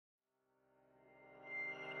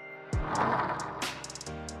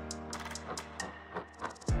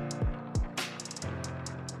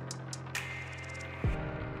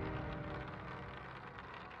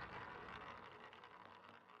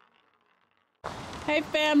Hey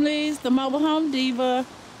families, the Mobile Home Diva,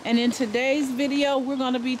 and in today's video we're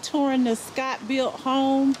going to be touring the Scotbilt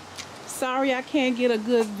home. Sorry I can't get a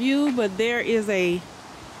good view, but there is a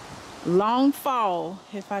long fall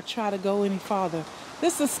if I try to go any farther.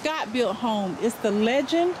 This is a Scotbilt home. It's the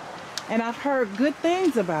legend, and I've heard good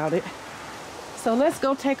things about it. So let's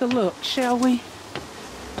go take a look, shall we?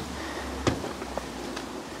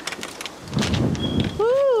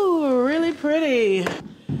 Ooh, really pretty.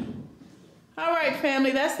 All right,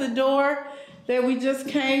 family, that's the door that we just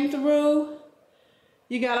came through.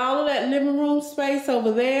 You got all of that living room space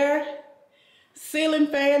over there. Ceiling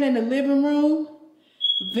fan in the living room.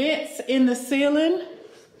 Vents in the ceiling.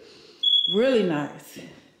 Really nice.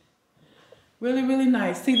 Really, really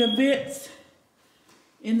nice. See the vents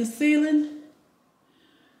in the ceiling?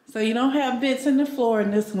 So you don't have vents in the floor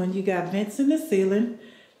in this one. You got vents in the ceiling,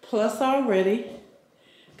 plus already.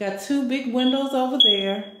 Got two big windows over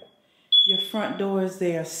there. Your front door is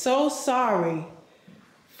there. So sorry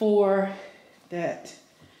for that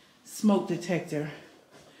smoke detector.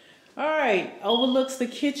 All right, overlooks the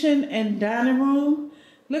kitchen and dining room.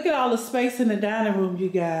 Look at all the space in the dining room, you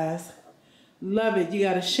guys. Love it. You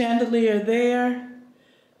got a chandelier there.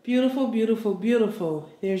 Beautiful, beautiful, beautiful.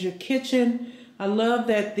 There's your kitchen. I love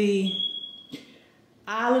that the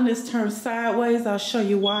island is turned sideways. I'll show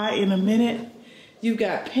you why in a minute. You've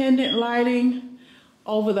got pendant lighting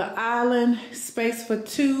over the island, space for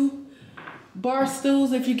 2 bar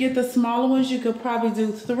stools. If you get the smaller ones, you could probably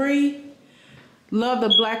do 3. Love the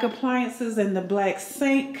black appliances and the black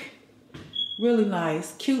sink. Really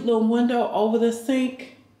nice. Cute little window over the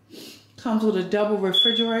sink. Comes with a double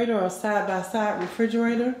refrigerator or a side-by-side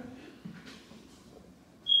refrigerator.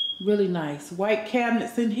 Really nice. White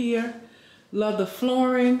cabinets in here. Love the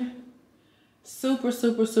flooring. Super,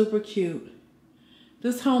 super, super cute.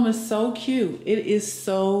 This home is so cute. It is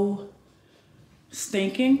so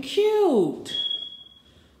stinking cute.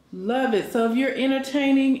 Love it. So if you're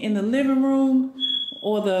entertaining in the living room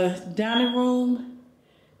or the dining room,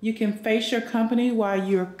 you can face your company while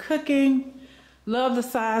you're cooking. Love the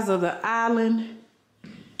size of the island.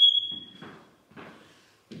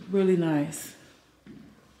 Really nice.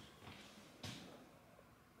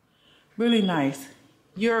 Really nice.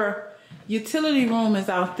 Your utility room is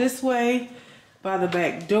out this way by the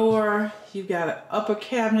back door. You've got an upper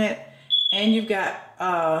cabinet, and you've got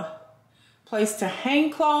a place to hang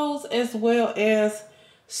clothes as well as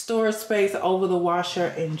storage space over the washer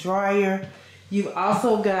and dryer. You've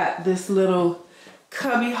also got this little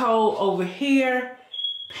cubby hole over here.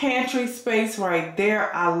 Pantry space right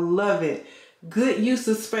there. I love it. Good use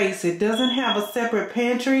of space. It doesn't have a separate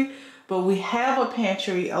pantry, but we have a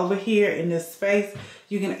pantry over here in this space.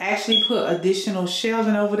 You can actually put additional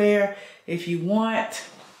shelving over there if you want.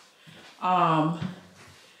 Got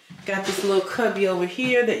this little cubby over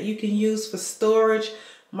here that you can use for storage.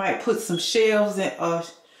 Might put some shelves in a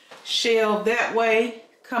shelf that way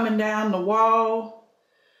coming down the wall.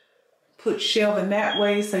 Put shelving that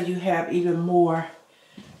way so you have even more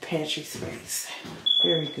pantry space.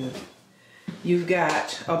 Very good. You've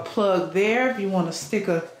got a plug there if you want to stick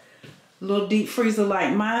a little deep freezer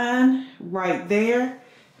like mine right there.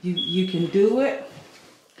 You can do it.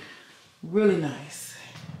 Really nice.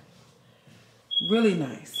 Really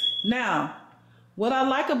nice. Now, what I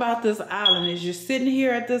like about this island is you're sitting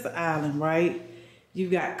here at this island, right?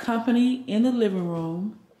 You've got company in the living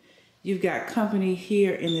room. You've got company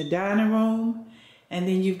here in the dining room. And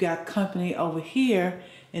then you've got company over here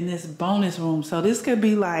in this bonus room. So this could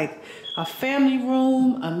be like a family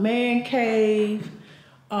room, a man cave,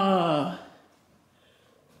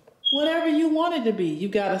 whatever you want it to be. You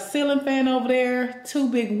got a ceiling fan over there, 2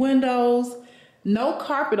 big windows, no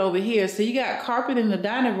carpet over here. So you got carpet in the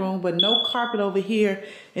dining room, but no carpet over here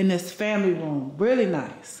in this family room. Really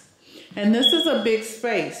nice. And this is a big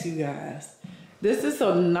space, you guys. This is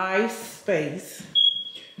a nice space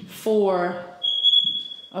for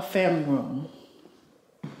a family room.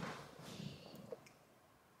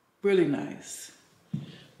 Really nice.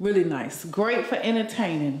 Really nice. Great for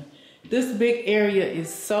entertaining. This big area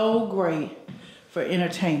is so great for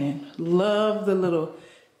entertaining. Love the little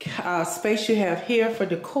space you have here for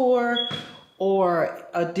decor or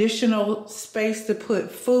additional space to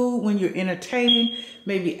put food when you're entertaining.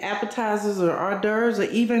 Maybe appetizers or hors d'oeuvres, or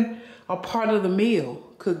even a part of the meal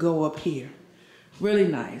could go up here. Really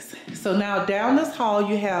nice. So now down this hall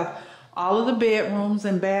you have all of the bedrooms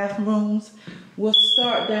and bathrooms. We'll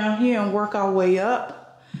start down here and work our way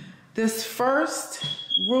up. This first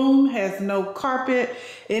room has no carpet.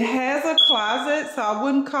 It has a closet, so I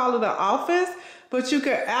wouldn't call it an office, but you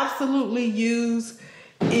could absolutely use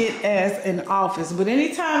it as an office. But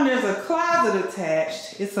anytime there's a closet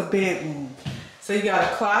attached, it's a bedroom. So you got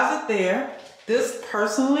a closet there. This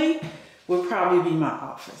personally would probably be my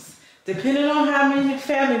office. Depending on how many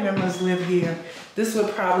family members live here, this would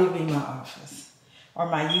probably be my office or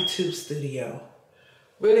my YouTube studio.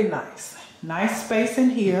 Really nice. Nice space in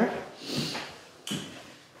here.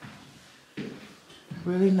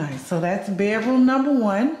 Really nice. So that's bedroom number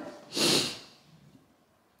one.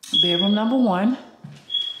 Bedroom number one.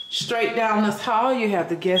 Straight down this hall, you have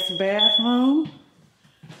the guest bathroom.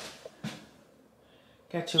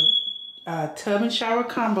 Got your tub and shower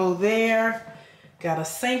combo there. Got a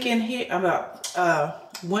sink in here,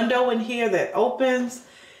 window in here that opens,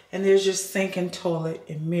 and there's your sink and toilet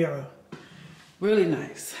and mirror. Really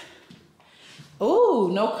nice. Oh,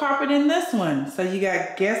 no carpet in this one. So you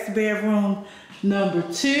got guest bedroom number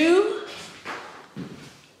two.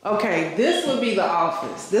 Okay, this would be the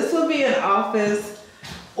office. This would be an office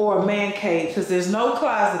or a man cave because there's no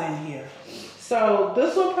closet in here. So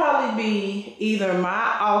this will probably be either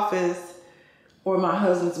my office or my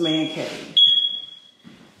husband's man cave.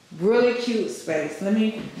 Really cute space. Let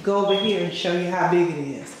me go over here and show you how big it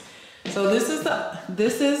is. So this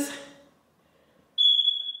is,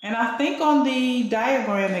 and I think on the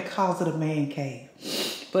diagram it calls it a man cave.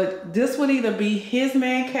 But this would either be his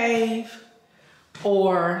man cave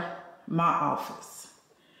or my office.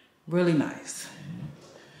 Really nice.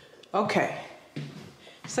 Okay.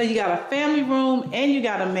 So you got a family room and you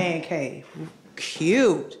got a man cave.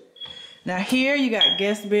 Cute. Now here you got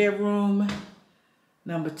guest bedroom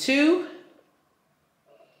number two.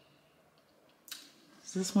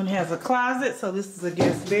 So this one has a closet, so this is a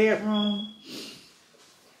guest bedroom.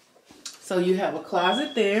 So you have a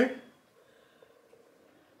closet there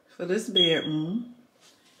for this bedroom.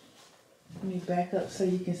 Let me back up so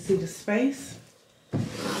you can see the space.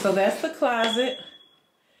 So that's the closet.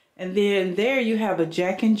 And then there you have a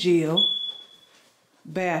Jack and Jill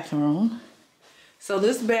bathroom. So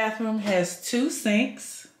this bathroom has two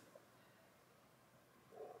sinks.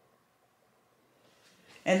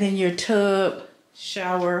 And then your tub,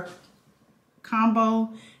 shower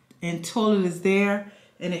combo, and toilet is there.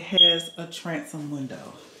 And it has a transom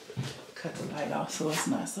window. Cut the light off so it's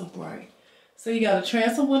not so bright. So you got a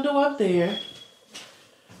transom window up there.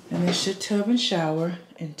 And there's your tub and shower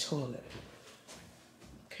and toilet.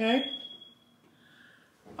 Okay.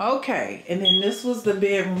 Okay, and then this was the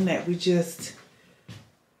bedroom that we just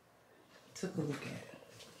took a look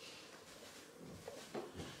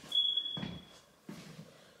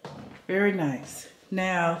at. Very nice.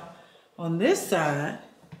 Now, on this side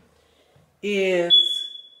is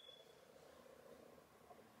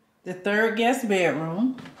the third guest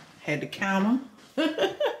bedroom. Had to count them.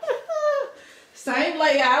 Same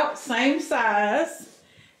layout, same size.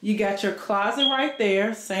 You got your closet right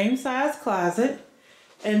there, same size closet.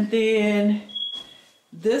 And then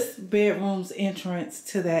this bedroom's entrance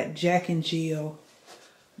to that Jack and Jill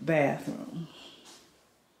bathroom.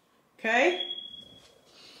 Okay?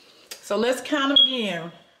 So let's count them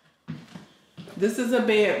again. This is a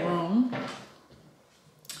bedroom.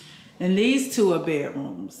 And these two are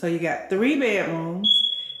bedrooms. So you got 3 bedrooms.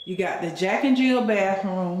 You got the Jack and Jill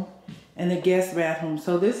bathroom and the guest bathroom.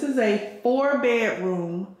 So this is a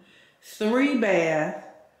 4-bedroom, 3-bath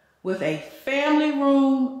with a family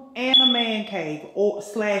room and a man cave or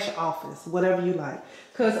slash office, whatever you like.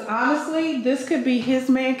 Because honestly, this could be his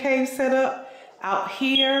man cave set up out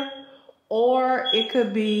here, or it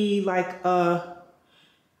could be like a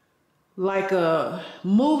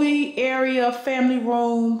movie area, family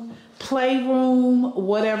room, playroom,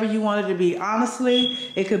 whatever you want it to be. Honestly,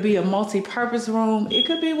 it could be a multi-purpose room. It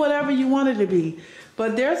could be whatever you want it to be.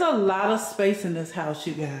 But there's a lot of space in this house,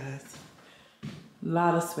 you guys. A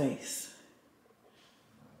lot of space.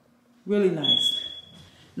 Really nice.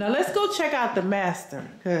 Now let's go check out the master,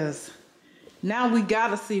 because now we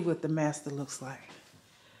gotta see what the master looks like.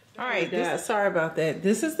 All right, guys, sorry about that.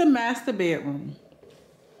 This is the master bedroom.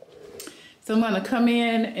 So I'm gonna come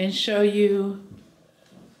in and show you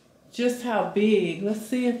just how big. Let's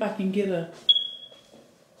see if I can get a,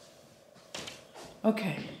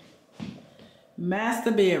 okay.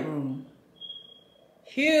 Master bedroom.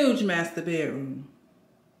 Huge master bedroom.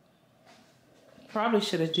 Probably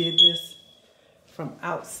should have did this from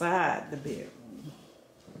outside the bedroom.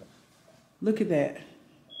 Look at that.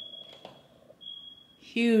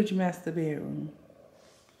 Huge master bedroom.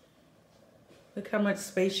 Look how much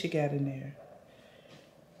space you got in there.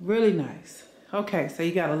 Really nice. Okay, so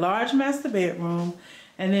you got a large master bedroom,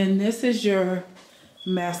 and then this is your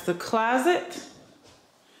master closet.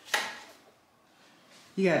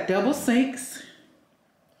 You got double sinks,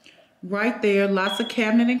 right there. Lots of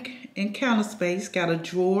cabinet and counter space. Got a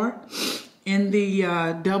drawer in the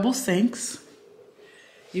double sinks.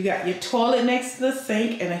 You got your toilet next to the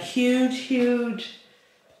sink and a huge, huge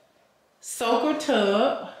soaker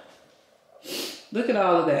tub. Look at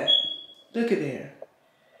all of that. Look at there.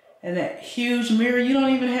 And that huge mirror. You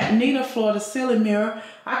don't even need a floor-to-ceiling mirror.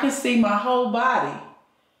 I can see my whole body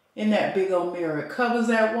in that big old mirror. It covers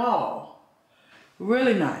that wall.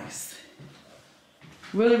 Really nice.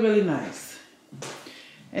 Really, really nice.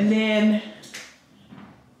 And then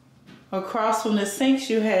across from the sinks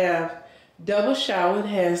you have double shower. It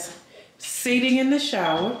has seating in the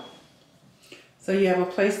shower. So you have a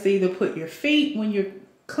place to either put your feet when you're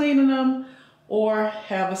cleaning them or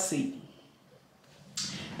have a seat.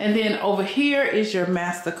 And then over here is your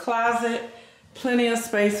master closet. Plenty of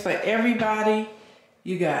space for everybody.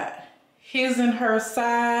 You got his and her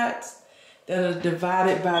sides that are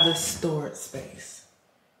divided by the storage space.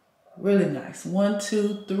 Really nice. 1,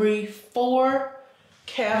 2, 3, 4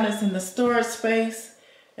 cabinets in the storage space.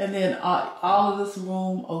 And then all of this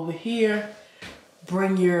room over here.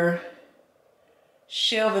 Bring your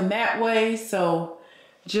shelving that way. So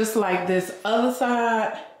just like this other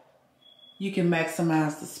side, you can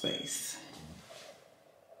maximize the space.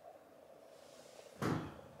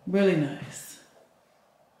 Really nice.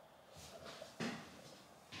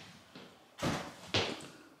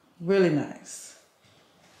 Really nice.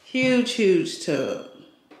 Huge, huge tub.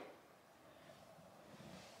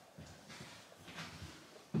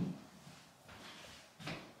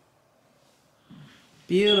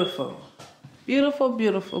 Beautiful. Beautiful,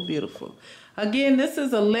 beautiful, beautiful. Again, this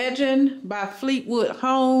is a Legend by Fleetwood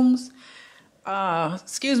Homes. Legend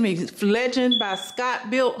by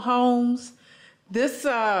Scotbilt Homes. This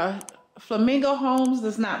Flamingo Homes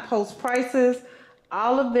does not post prices.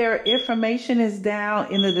 All of their information is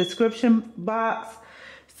down in the description box.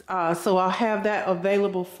 So I'll have that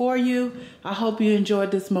available for you. I hope you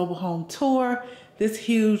enjoyed this mobile home tour. This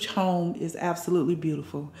huge home is absolutely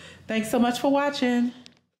beautiful. Thanks so much for watching.